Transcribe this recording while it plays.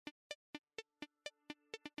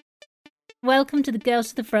Welcome to the Girls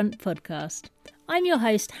to the Front podcast. I'm your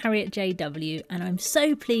host, Harriet JW, and I'm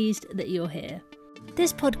so pleased that you're here.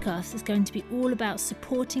 This podcast is going to be all about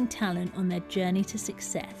supporting talent on their journey to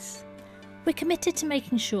success. We're committed to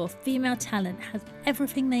making sure female talent has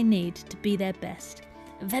everything they need to be their best,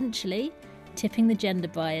 eventually tipping the gender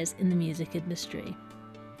bias in the music industry.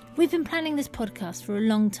 We've been planning this podcast for a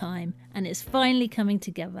long time, and it's finally coming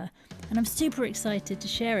together, and I'm super excited to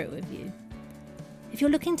share it with you. If you're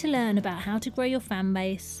looking to learn about how to grow your fan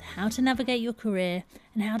base, how to navigate your career,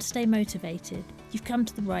 and how to stay motivated, you've come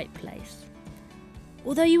to the right place.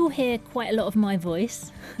 Although you will hear quite a lot of my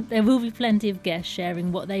voice, there will be plenty of guests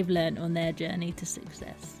sharing what they've learned on their journey to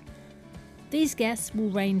success. These guests will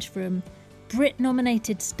range from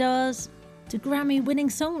Brit-nominated stars to Grammy-winning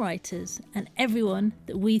songwriters and everyone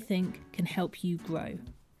that we think can help you grow.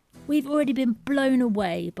 We've already been blown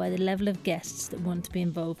away by the level of guests that want to be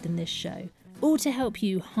involved in this show, all to help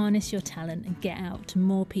you harness your talent and get out to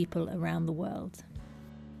more people around the world.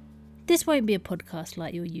 This won't be a podcast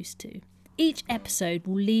like you're used to. Each episode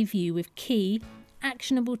will leave you with key,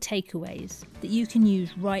 actionable takeaways that you can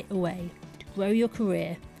use right away to grow your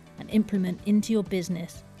career and implement into your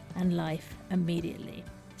business and life immediately,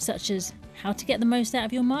 such as how to get the most out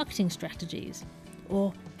of your marketing strategies,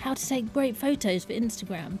 or how to take great photos for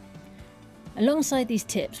Instagram. Alongside these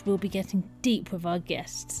tips, we'll be getting deep with our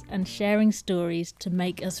guests and sharing stories to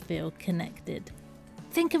make us feel connected.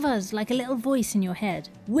 Think of us like a little voice in your head,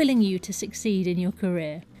 willing you to succeed in your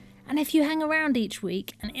career. And if you hang around each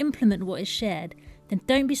week and implement what is shared, then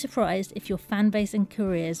don't be surprised if your fan base and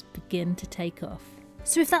careers begin to take off.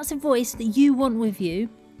 So if that's a voice that you want with you,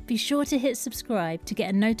 be sure to hit subscribe to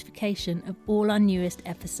get a notification of all our newest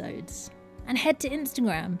episodes. And head to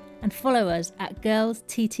Instagram and follow us at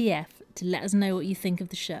GirlsTTF to let us know what you think of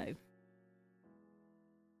the show.